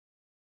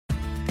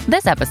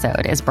This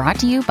episode is brought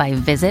to you by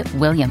Visit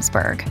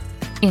Williamsburg.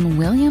 In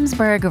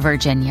Williamsburg,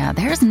 Virginia,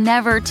 there's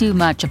never too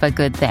much of a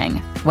good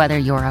thing. Whether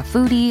you're a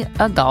foodie,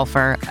 a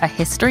golfer, a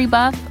history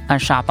buff, a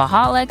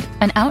shopaholic,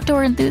 an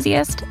outdoor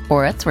enthusiast,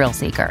 or a thrill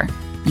seeker,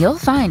 you'll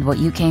find what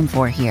you came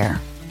for here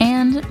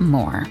and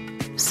more.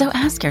 So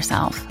ask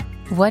yourself,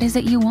 what is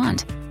it you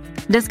want?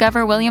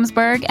 Discover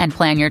Williamsburg and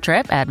plan your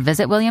trip at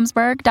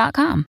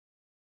visitwilliamsburg.com.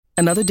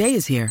 Another day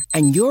is here,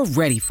 and you're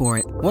ready for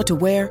it. What to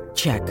wear?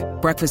 Check.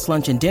 Breakfast,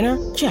 lunch, and dinner?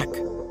 Check.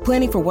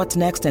 Planning for what's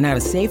next and how to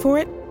save for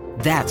it?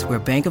 That's where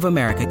Bank of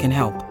America can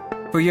help.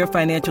 For your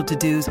financial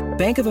to-dos,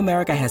 Bank of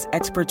America has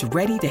experts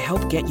ready to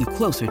help get you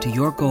closer to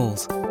your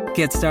goals.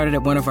 Get started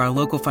at one of our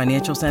local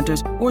financial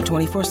centers or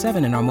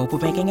 24/7 in our mobile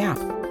banking app.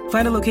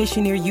 Find a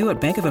location near you at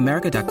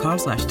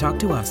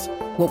bankofamerica.com/talktous.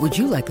 What would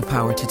you like the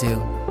power to do?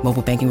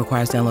 Mobile banking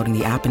requires downloading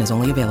the app and is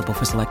only available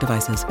for select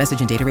devices. Message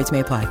and data rates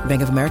may apply.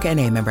 Bank of America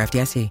N.A., member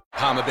FDIC.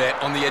 Palmerbet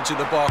on the edge of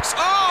the box.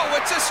 Oh,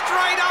 it's a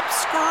straight-up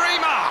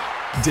screamer!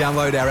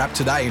 Download our app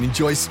today and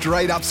enjoy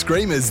straight-up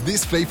screamers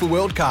this FIFA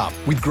World Cup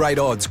with great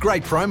odds,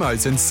 great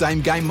promos and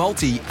same-game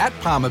multi at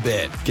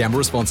Palmerbet. Gamble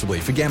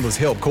responsibly. For Gamblers'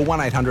 Help, call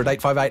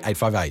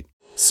 1-800-858-858.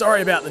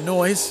 Sorry about the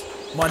noise.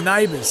 My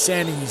neighbour's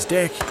sanding his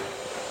deck.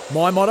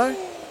 My motto?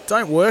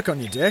 Don't work on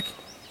your deck.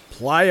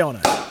 Play on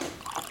it.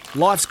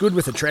 Life's good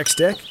with a Trex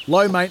deck.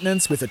 Low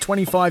maintenance with a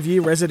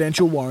 25-year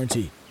residential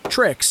warranty.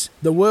 Trex,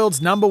 the world's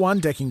 #1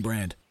 decking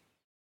brand.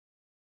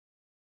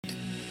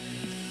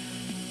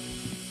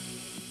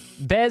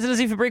 Baz and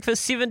Izzy for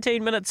breakfast,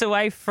 17 minutes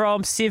away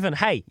from 7.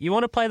 Hey, you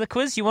want to play the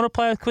quiz? You want to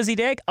play with Quizzy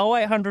Dag?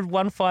 0800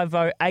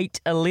 150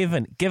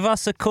 811. Give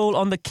us a call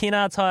on the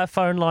Kennards Hire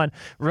phone line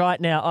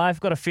right now. I've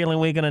got a feeling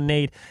we're going to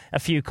need a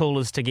few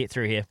callers to get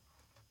through here.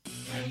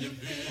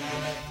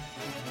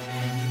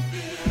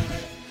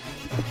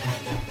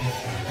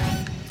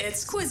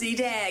 It's Quizzy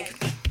Dag.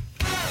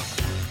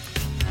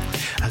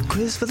 A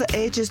quiz for the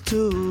ages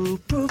to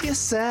prove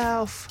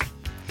yourself.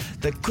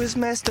 The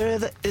quizmaster,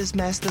 the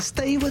is-master,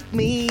 stay with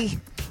me.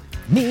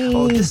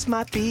 Oh, this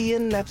might be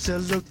an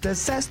absolute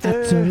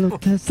disaster. Absolute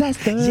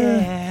disaster.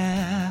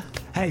 Yeah.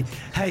 Hey,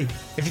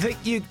 if you think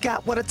you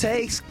got what it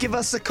takes, give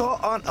us a call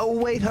on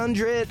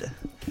 0800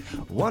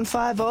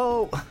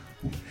 150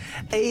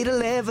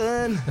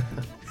 811.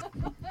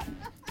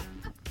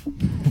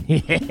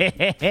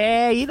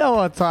 Yeah, you know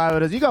what time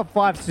it is. You got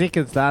 5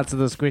 seconds to answer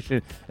this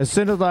question. As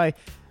soon as I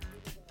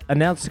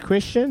announce the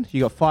question,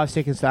 you got 5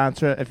 seconds to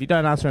answer it. If you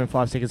don't answer in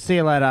 5 seconds, see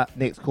you later.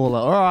 Next caller.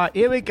 All right,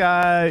 here we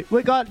go.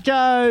 We got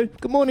Joe.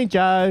 Good morning,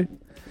 Joe.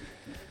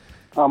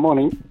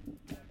 Morning.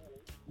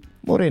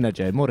 Morena,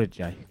 Joe. Morena,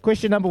 Joe.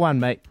 Question number 1,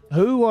 mate.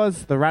 Who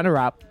was the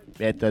runner-up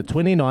at the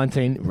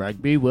 2019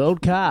 Rugby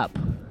World Cup?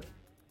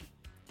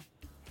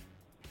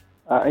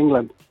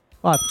 England.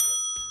 5.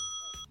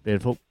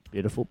 Beautiful.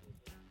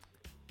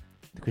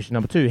 Question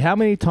number 2. How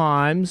many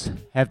times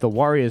have the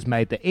Warriors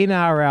made the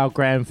NRL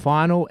Grand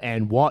Final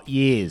and what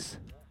years?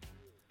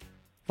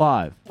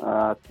 5,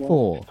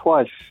 4,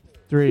 Twice.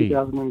 3,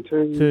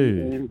 2002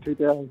 2, and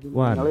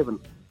 2011.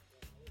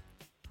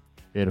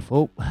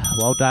 Beautiful.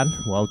 Well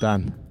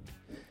done.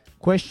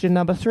 Question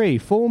number 3.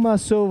 Former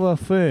Silver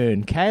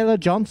Fern Kayla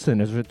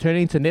Johnson is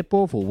returning to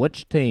netball for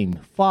which team?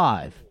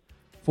 5,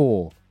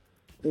 4,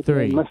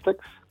 3,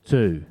 Mystics.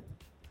 2,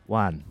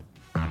 1.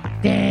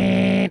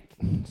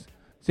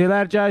 See you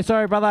later, Joe.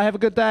 Sorry, brother. Have a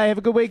good day. Have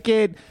a good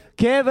weekend.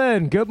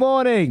 Kevin, good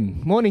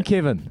morning. Morning,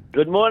 Kevin.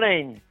 Good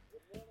morning.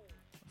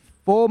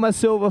 Former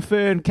Silver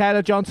Fern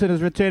Kayla Johnson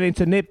is returning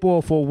to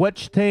netball for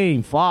which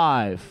team?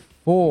 5,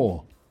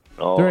 4,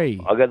 3,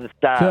 I got the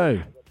start.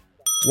 2,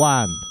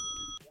 1.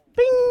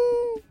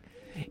 Bing!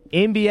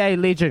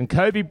 NBA legend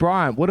Kobe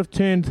Bryant would have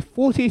turned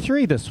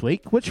 43 this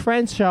week. Which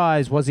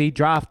franchise was he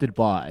drafted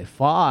by?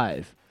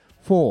 5,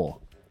 4,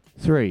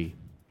 3,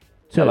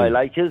 2, Hello,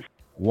 Lakers.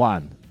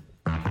 1.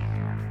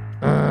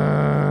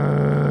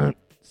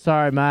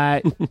 Sorry,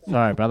 mate.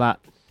 Sorry, brother.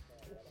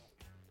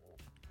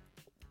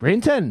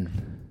 Brenton,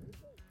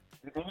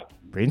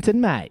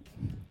 mate.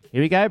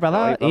 Here we go, brother.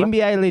 Sorry, brother.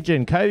 NBA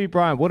legend Kobe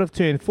Bryant would have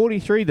turned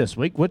 43 this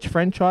week. Which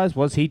franchise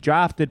was he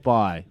drafted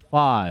by?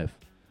 5,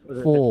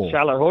 4,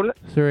 Charlotte Hornets.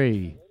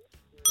 3,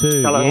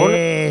 2. Charlotte Hornets.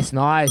 Yes,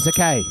 nice.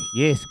 Okay,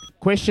 yes.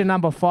 Question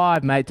number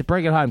 5, mate. To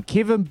bring it home,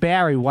 Kevin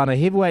Barry won a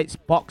heavyweight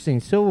boxing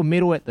silver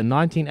medal at the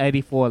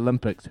 1984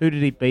 Olympics. Who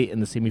did he beat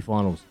in the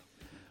semi-finals?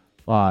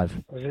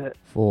 5, Was it?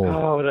 4,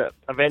 Was it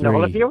Evander 3,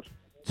 Holyfield?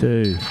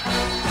 2.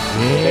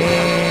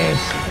 Yes.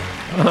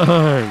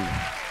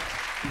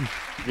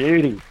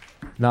 Beauty.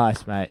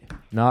 Nice, mate.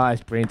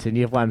 Nice, Brenton.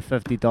 You've won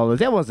 $50.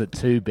 That wasn't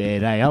too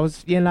bad, eh? I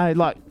was,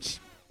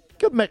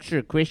 good mixture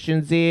of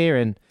questions there.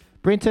 And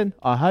Brenton,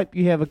 I hope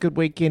you have a good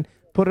weekend.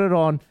 Put it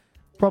on.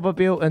 Proper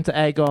bill into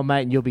Agon,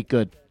 mate, and you'll be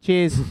good.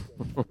 Cheers.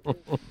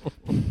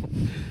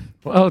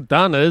 Well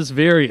done. It is a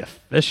very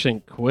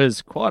efficient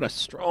quiz. Quite a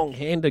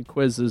strong-handed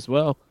quiz as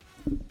well.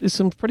 There's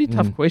some pretty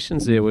tough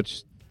questions there,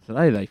 which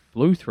today they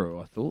flew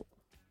through, I thought.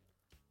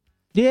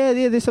 Yeah,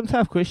 there's some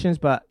tough questions,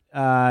 but,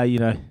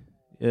 the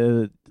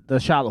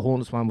Charlotte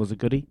Hornets one was a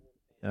goodie.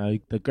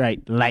 the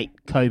great late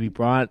Kobe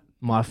Bryant,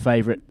 my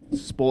favourite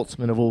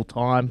sportsman of all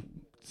time.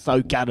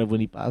 So gutted when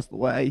he passed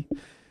away.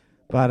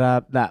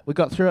 But, we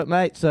got through it,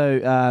 mate. So,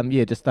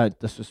 just don't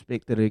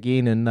disrespect it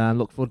again and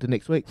look forward to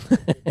next week.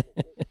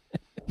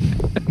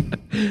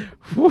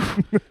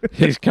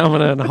 He's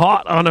coming in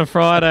hot on a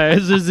Friday,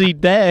 is he,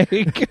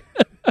 Dag?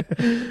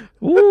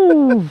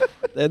 Ooh.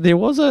 There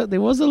was a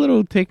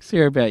little text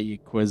here about your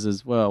quiz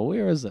as well.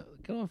 Where is it?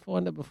 Can I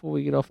find it before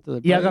we get off to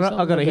the break? Yeah,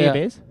 I got it here,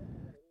 Bears.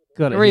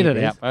 Read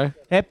it out, bro.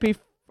 Happy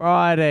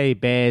Friday,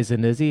 Bears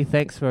and Izzy.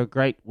 Thanks for a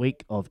great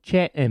week of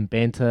chat and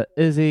banter.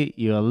 Izzy,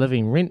 you are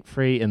living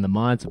rent-free in the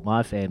minds of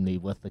my family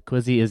with the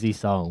Quizzy Izzy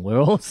song.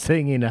 We're all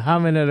singing and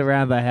humming it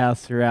around the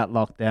house throughout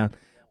lockdown.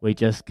 We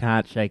just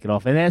can't shake it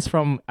off. And that's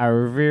from a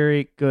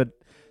very good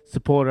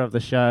supporter of the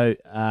show,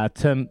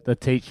 Tim the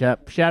teacher.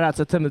 Shout out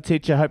to Tim the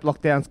teacher. Hope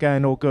lockdown's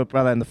going all good,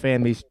 brother, and the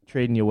family's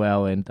treating you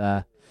well. And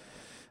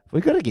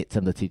we've got to get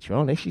Tim the teacher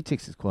on. Actually,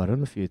 texted quite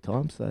on a few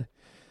times, so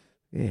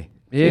yeah.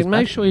 Yeah,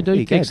 make sure you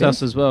do text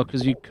us as well,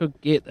 because you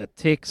could get a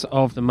text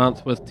of the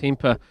month with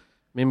Tempur.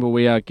 Remember,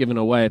 we are giving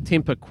away a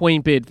Tempur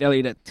Queen bed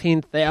valued at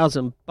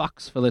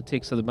 $10,000 for the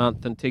text of the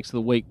month, and text of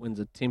the week wins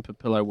a Tempur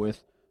pillow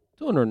worth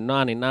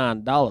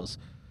 $299.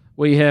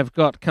 We have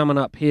got coming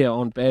up here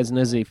on Baz and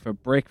Izzy for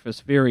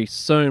breakfast very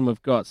soon.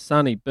 We've got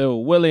Sonny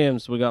Bill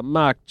Williams, we've got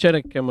Mark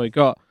Chittick, and we've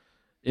got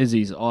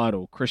Izzy's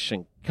idol,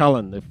 Christian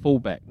Cullen, the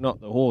fullback, not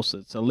the horse.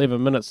 It's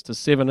 11 minutes to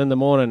 7 in the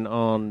morning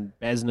on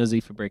Baz and Izzy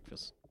for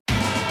breakfast.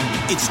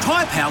 It's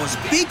Tyre Power's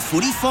Big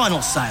Footy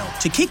Final Sale.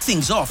 To kick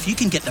things off, you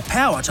can get the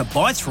power to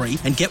buy 3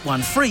 and get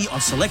 1 free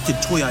on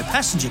selected Toyo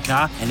passenger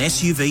car and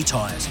SUV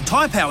tyres.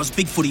 Tyre Power's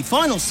Big Footy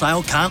Final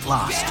Sale can't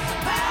last.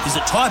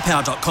 Visit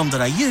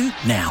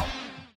tyrepower.com.au now.